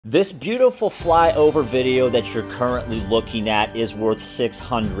This beautiful flyover video that you're currently looking at is worth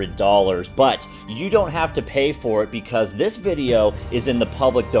 $600, but you don't have to pay for it because this video is in the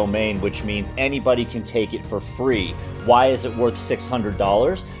public domain, which means anybody can take it for free. Why is it worth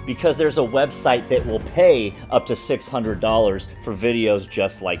 $600? Because there's a website that will pay up to $600 for videos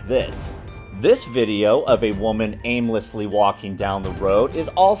just like this. This video of a woman aimlessly walking down the road is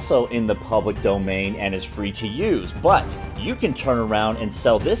also in the public domain and is free to use, but you can turn around and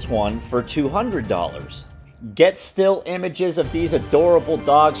sell this one for $200. Get still images of these adorable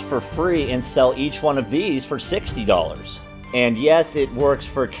dogs for free and sell each one of these for $60. And yes, it works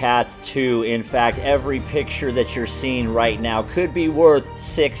for cats too. In fact, every picture that you're seeing right now could be worth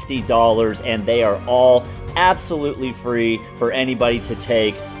 $60, and they are all absolutely free for anybody to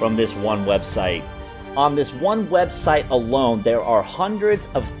take from this one website. On this one website alone, there are hundreds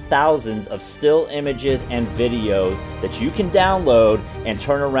of thousands of still images and videos that you can download and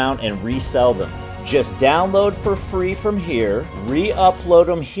turn around and resell them. Just download for free from here, re-upload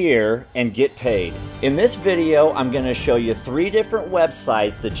them here, and get paid. In this video, I'm going to show you 3 different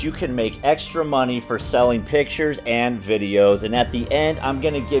websites that you can make extra money for selling pictures and videos. And at the end, I'm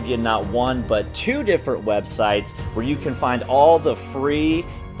going to give you not 1, but 2 different websites where you can find all the free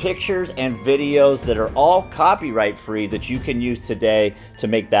pictures and videos that are all copyright free that you can use today to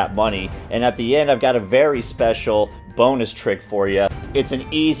make that money. And at the end, I've got a very special bonus trick for you. It's an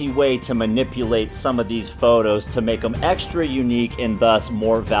easy way to manipulate some of these photos to make them extra unique and thus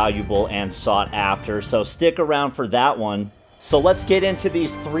more valuable and sought after. So stick around for that one. So let's get into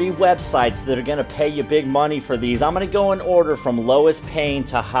these 3 websites that are going to pay you big money for these. I'm going to go in order from lowest paying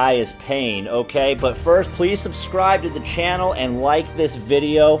to highest paying, okay? But first, please subscribe to the channel and like this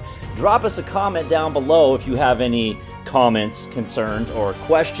video. Drop us a comment down below if you have any comments, concerns, or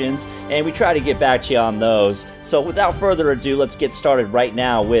questions, and we try to get back to you on those. So without further ado, let's get started right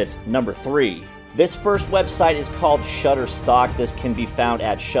now with number 3. This first website is called Shutterstock. This can be found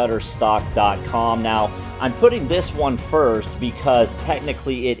at shutterstock.com. Now, I'm putting this one first because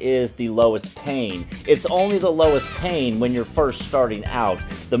technically it is the lowest paying. It's only the lowest paying when you're first starting out.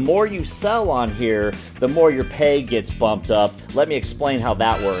 The more you sell on here, the more your pay gets bumped up. Let me explain how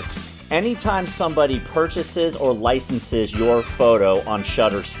that works. Anytime somebody purchases or licenses your photo on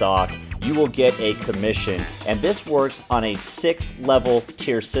Shutterstock, you will get a commission, and this works on a 6-level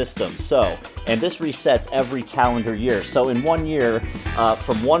tier system. And this resets every calendar year. So in 1 year,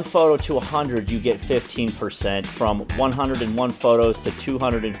 from 1 photo to 100, you get 15%. From 101 photos to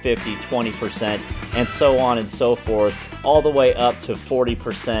 250, 20%, and so on and so forth, all the way up to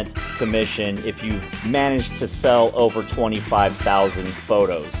 40% commission if you've managed to sell over 25,000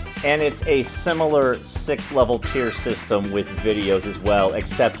 photos. And it's a similar 6-level tier system with videos as well,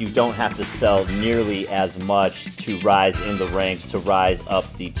 except you don't have to sell nearly as much to rise in the ranks, to rise up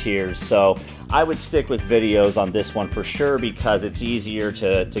the tiers. So I would stick with videos on this one for sure because it's easier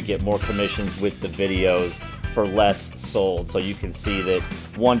to get more commissions with the videos for less sold. So you can see that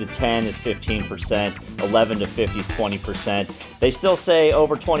 1 to 10 is 15%, 11 to 50 is 20%. They still say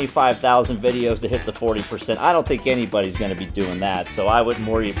over 25,000 videos to hit the 40%. I don't think anybody's going to be doing that, so I wouldn't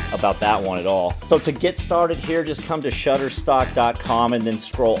worry about that one at all. So to get started here, just come to shutterstock.com and then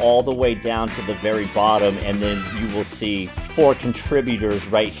scroll all the way down to the very bottom, and then you will see 4 contributors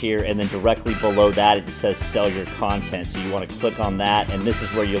right here, and then directly below that it says sell your content. So you want to click on that, and this is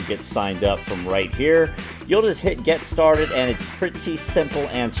where you'll get signed up from right here. You'll just hit get started, and it's pretty simple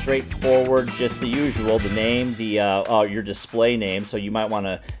and straightforward. Just the usual, the name, your display name, so you might want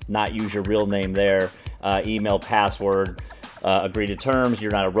to not use your real name there, email, password, agree to terms,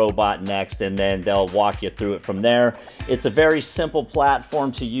 you're not a robot, next, and then they'll walk you through it from there. It's a very simple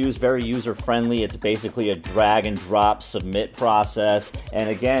platform to use, very user-friendly. It's basically a drag and drop submit process. And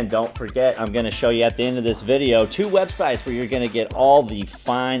again, don't forget, I'm going to show you at the end of this video 2 websites where you're going to get all the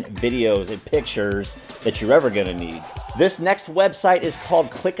fine videos and pictures that you're ever going to need. This next website is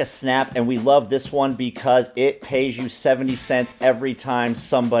called Click-A-Snap, and we love this one because it pays you 70 cents every time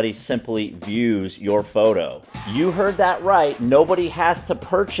somebody simply views your photo. You heard that right. Nobody has to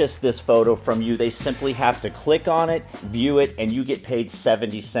purchase this photo from you. They simply have to click on it, view it, and you get paid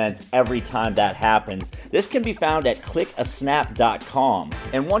 70 cents every time that happens. This can be found at clickasnap.com.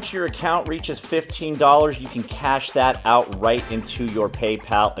 And once your account reaches $15, you can cash that out right into your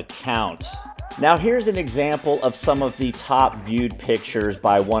PayPal account. Now here's an example of some of the top viewed pictures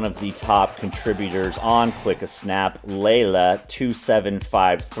by one of the top contributors on Click-A-Snap,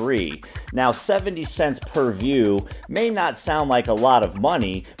 Layla2753. Now 70 cents per view may not sound like a lot of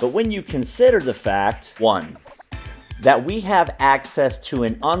money, but when you consider the fact, 1. that we have access to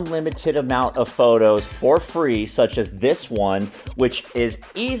an unlimited amount of photos for free, such as this one, which is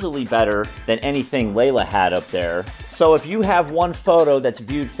easily better than anything Layla had up there. So if you have one photo that's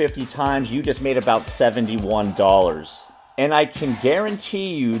viewed 50 times, you just made about $71. And I can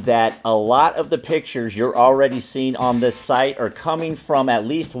guarantee you that a lot of the pictures you're already seeing on this site are coming from at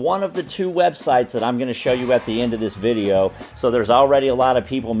least one of the two websites that I'm going to show you at the end of this video. So there's already a lot of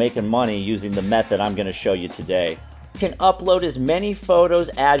people making money using the method I'm going to show you today. You can upload as many photos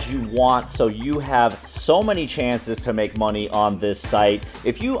as you want, so you have so many chances to make money on this site.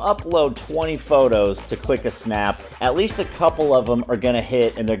 If you upload 20 photos to Click a Snap, at least a couple of them are going to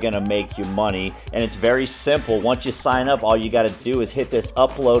hit and they're going to make you money. And it's very simple. Once you sign up, all you got to do is hit this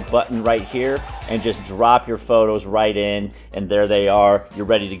upload button right here and just drop your photos right in, and there they are. You're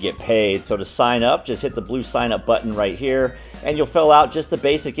ready to get paid. So to sign up, just hit the blue sign up button right here, and you'll fill out just the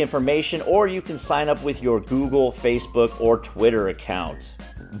basic information, or you can sign up with your Google, Facebook, or Twitter account.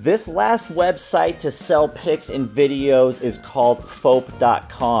 This last website to sell pics and videos is called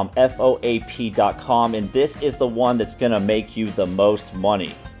Foap.com, Foap.com, and this is the one that's going to make you the most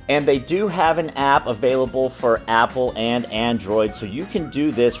money. And they do have an app available for Apple and Android, so you can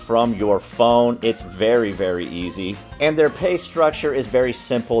do this from your phone. It's very, very easy. And their pay structure is very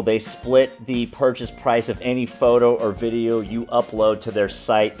simple. They split the purchase price of any photo or video you upload to their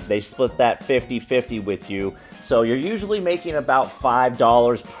site. They split that 50-50 with you. So you're usually making about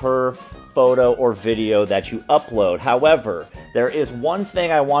 $5 per photo or video that you upload. However, there is one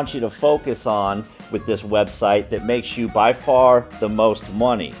thing I want you to focus on with this website that makes you by far the most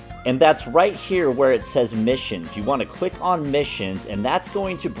money. And that's right here where it says missions. You want to click on missions, and that's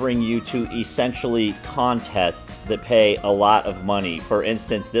going to bring you to essentially contests that pay a lot of money. For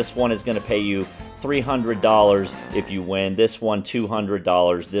instance, this one is going to pay you $300 if you win, this one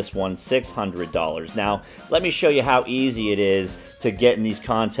 $200, this one $600. Now, let me show you how easy it is to get in these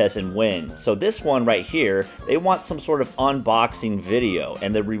contests and win. So this one right here, they want some sort of unboxing video,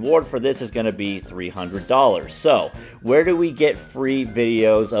 and the reward for this is going to be $300. So where do we get free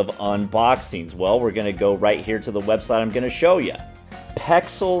videos of unboxings? Well, we're going to go right here to the website I'm going to show you.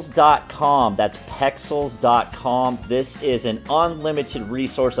 Pexels.com. That's Pexels.com. This is an unlimited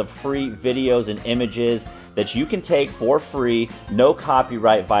resource of free videos and images that you can take for free, no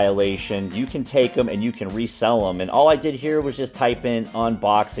copyright violation. You can take them and you can resell them. And all I did here was just type in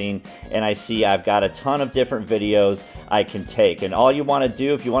unboxing, and I see I've got a ton of different videos I can take. And all you want to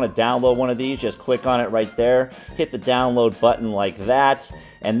do, if you want to download one of these, just click on it right there, hit the download button like that,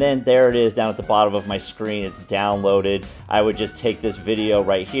 and then there it is down at the bottom of my screen. It's downloaded. I would just take this video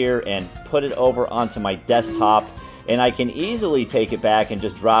right here and put it over onto my desktop, and I can easily take it back and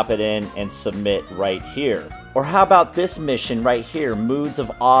just drop it in and submit right here. Or how about this mission right here, Moods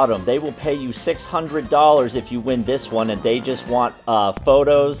of Autumn? They will pay you $600 if you win this one, and they just want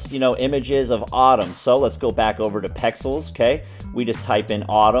photos, images of autumn. So let's go back over to Pexels, okay? We just type in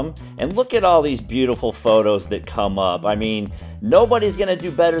autumn, and look at all these beautiful photos that come up. I mean, nobody's gonna do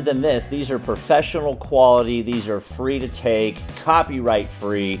better than this. These are professional quality, these are free to take, copyright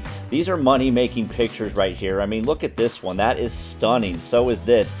free. These are money-making pictures right here. I mean, look at this one, that is stunning. So is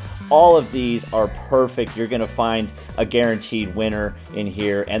this. All of these are perfect. You're gonna find a guaranteed winner in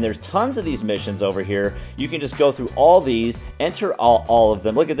here, and there's tons of these missions over here. You can just go through all these, enter all of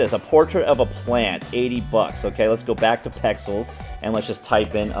them. Look at this, a portrait of a plant, 80 bucks. Okay, let's go back to Pexels, and let's just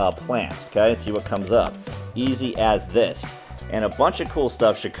type in plant, okay, see what comes up. Easy as this. And a bunch of cool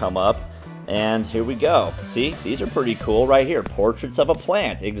stuff should come up. And here we go. See, these are pretty cool right here. Portraits of a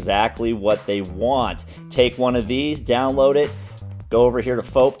plant, exactly what they want. Take one of these, download it, go over here to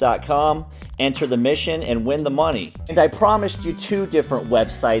Foap.com, enter the mission, and win the money. And I promised you two different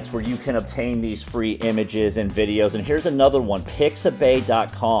websites where you can obtain these free images and videos, and here's another one,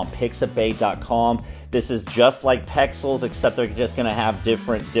 Pixabay.com. Pixabay.com. This is just like Pexels, except they're just gonna have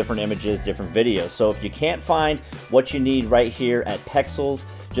different images, different videos. So if you can't find what you need right here at Pexels,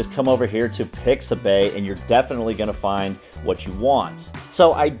 just come over here to Pixabay, and you're definitely gonna find what you want.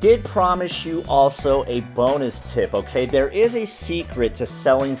 So I did promise you also a bonus tip, okay? There is a secret to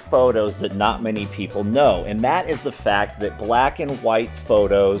selling photos that not many people know, and that is the fact that black and white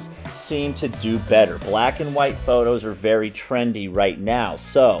photos seem to do better. Black and white photos are very trendy right now.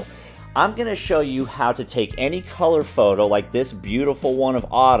 So I'm going to show you how to take any color photo like this beautiful one of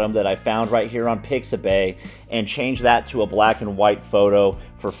autumn that I found right here on Pixabay and change that to a black and white photo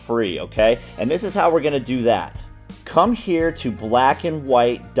for free, okay? And this is how we're going to do that. Come here to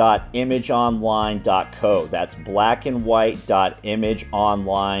blackandwhite.imageonline.co. That's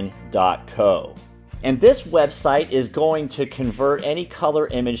blackandwhite.imageonline.co. And this website is going to convert any color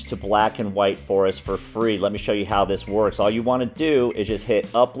image to black and white for us for free. Let me show you how this works. All you want to do is just hit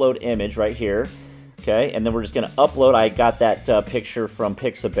upload image right here. Okay, and then we're just going to upload. I got that picture from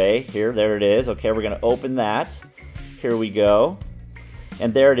Pixabay. Here, there it is. Okay, we're going to open that. Here we go.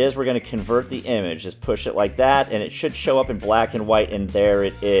 And there it is. We're going to convert the image. Just push it like that, and it should show up in black and white, and there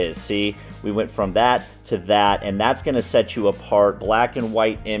it is. See, we went from that to that, and that's going to set you apart. Black and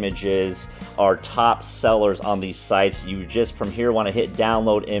white images are top sellers on these sites. You just, from here, want to hit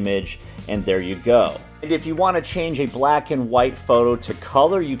download image, and there you go. And if you want to change a black and white photo to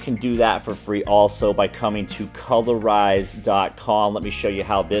color, you can do that for free also by coming to colorize.com. Let me show you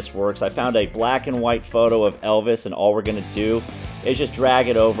how this works. I found a black and white photo of Elvis, and all we're going to do is just drag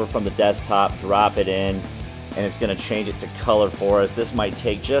it over from the desktop, drop it in, and it's going to change it to color for us. This might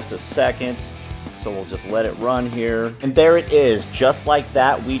take just a second, so we'll just let it run here. And there it is. Just like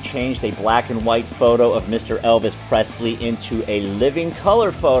that, we changed a black and white photo of Mr. Elvis Presley into a living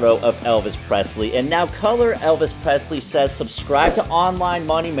color photo of Elvis Presley. And now Color Elvis Presley says subscribe to Online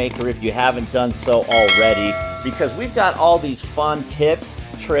Moneymaker if you haven't done so already, because we've got all these fun tips,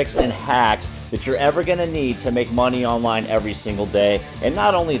 tricks, and hacks that you're ever going to need to make money online every single day. And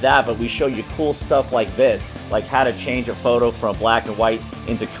not only that, but we show you cool stuff like this, like how to change a photo from black and white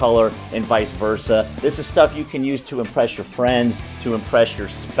into color and vice versa. This is stuff you can use to impress your friends, to impress your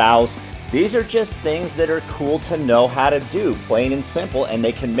spouse. These are just things that are cool to know how to do, plain and simple, and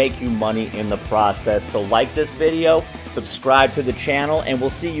they can make you money in the process. So like this video, subscribe to the channel, and we'll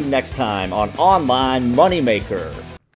see you next time on Online Moneymaker.